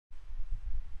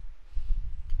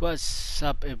What's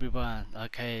up everyone?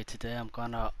 Okay, today I'm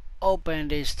gonna open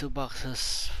these two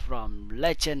boxes from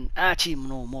Legend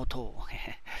Inamoto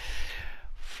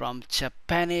from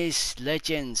Japanese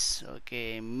legends.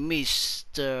 Okay,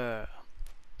 Mr.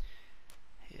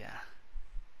 Yeah,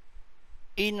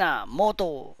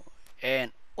 Inamoto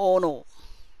and Ono.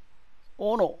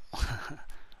 Ono.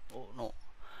 Ono.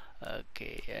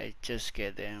 Okay, I just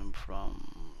get them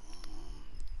from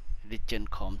Legend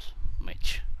Comms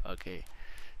match. Okay,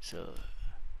 so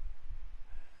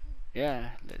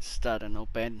yeah, let's start and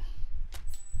open.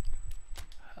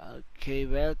 Okay,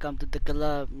 welcome to the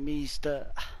club,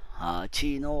 Mr.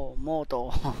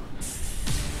 Inamoto.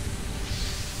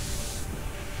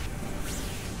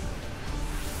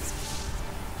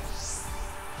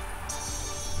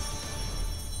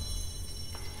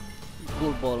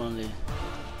 Cool ball only.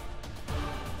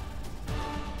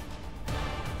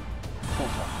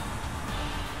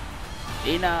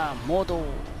 Inamoto.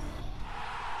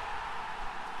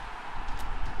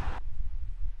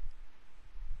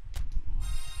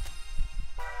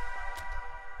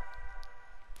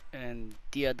 And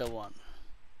the other one,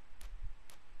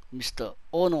 Mr.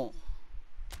 Ono.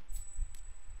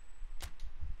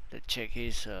 Let's check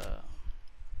his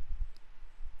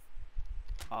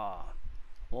ah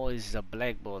oh, it's a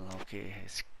black ball. Okay,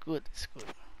 it's good, it's good.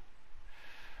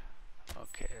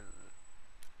 Okay,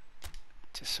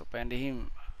 just open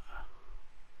him.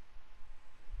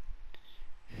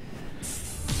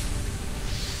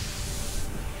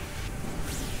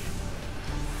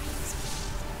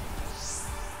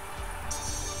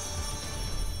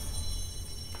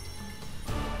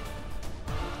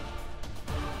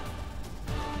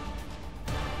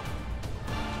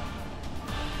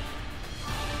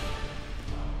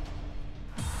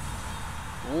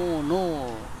 Oh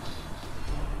no.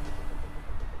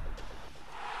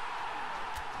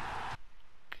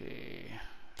 Okay,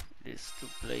 these two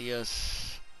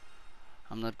players,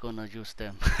 I'm not gonna use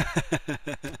them.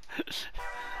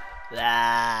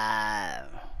 Ah,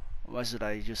 why should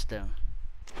I use them?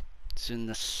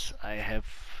 Since I have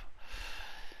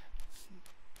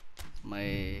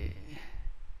my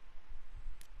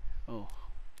oh,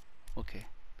 okay.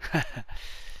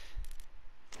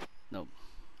 No,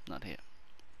 not here.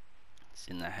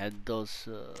 Since I had those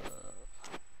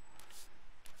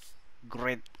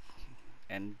great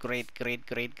and great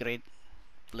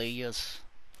players.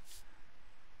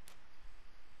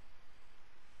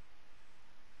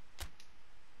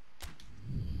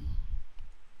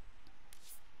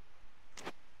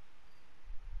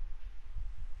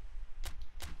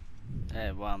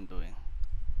 Hey, what I'm doing?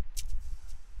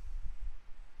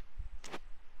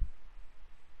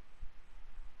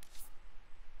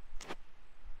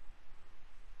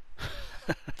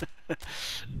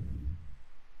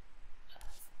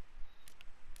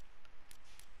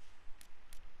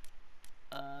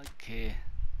 Okay.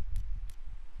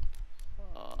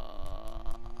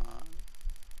 Uh,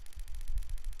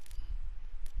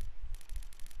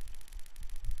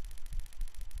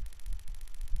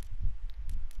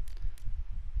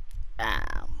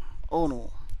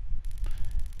 Ono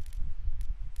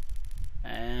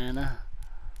and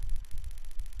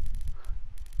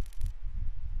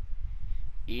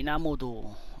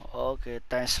Inamoto. Okay,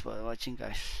 thanks for watching,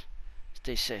 guys.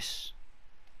 Stay safe.